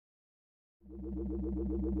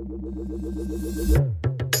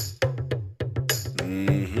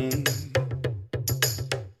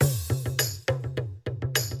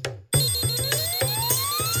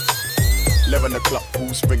O'clock,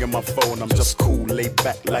 who's ringing my phone? I'm just cool, laid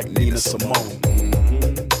back like Nina Simone.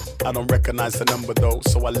 I don't recognize the number though,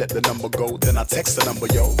 so I let the number go, then I text the number,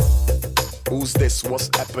 yo. Who's this? What's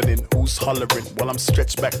happening? Who's hollering? While I'm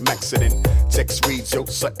stretched back maxing in. Text reads, yo,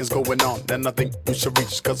 something's going on. Then I think you should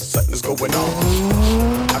reach, cause something's going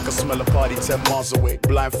on. I can smell a party 10 miles away.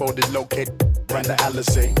 Blindfolded, locate, ran the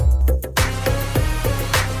Alizé.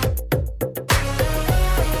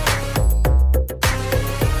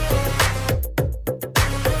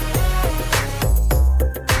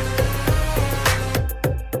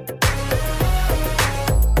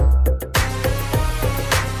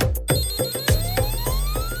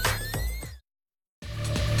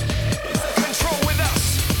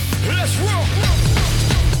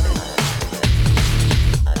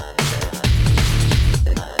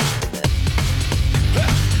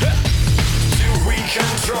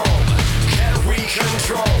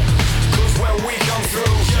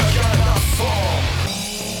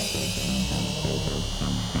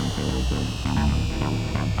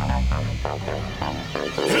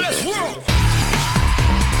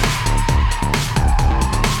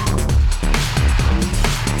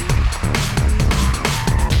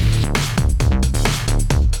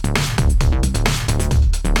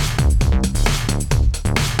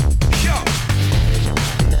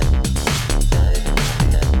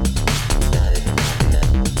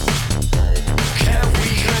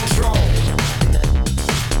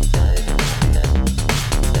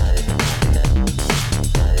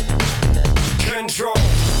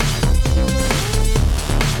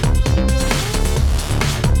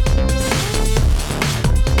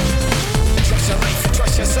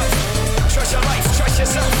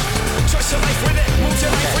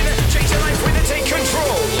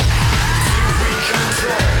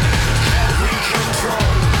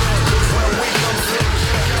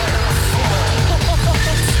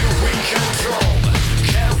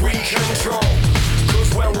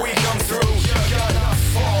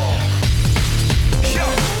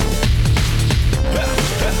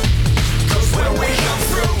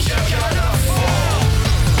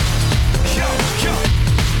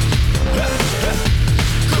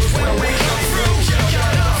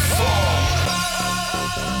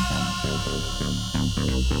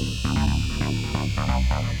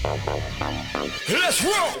 Let's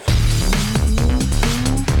roll!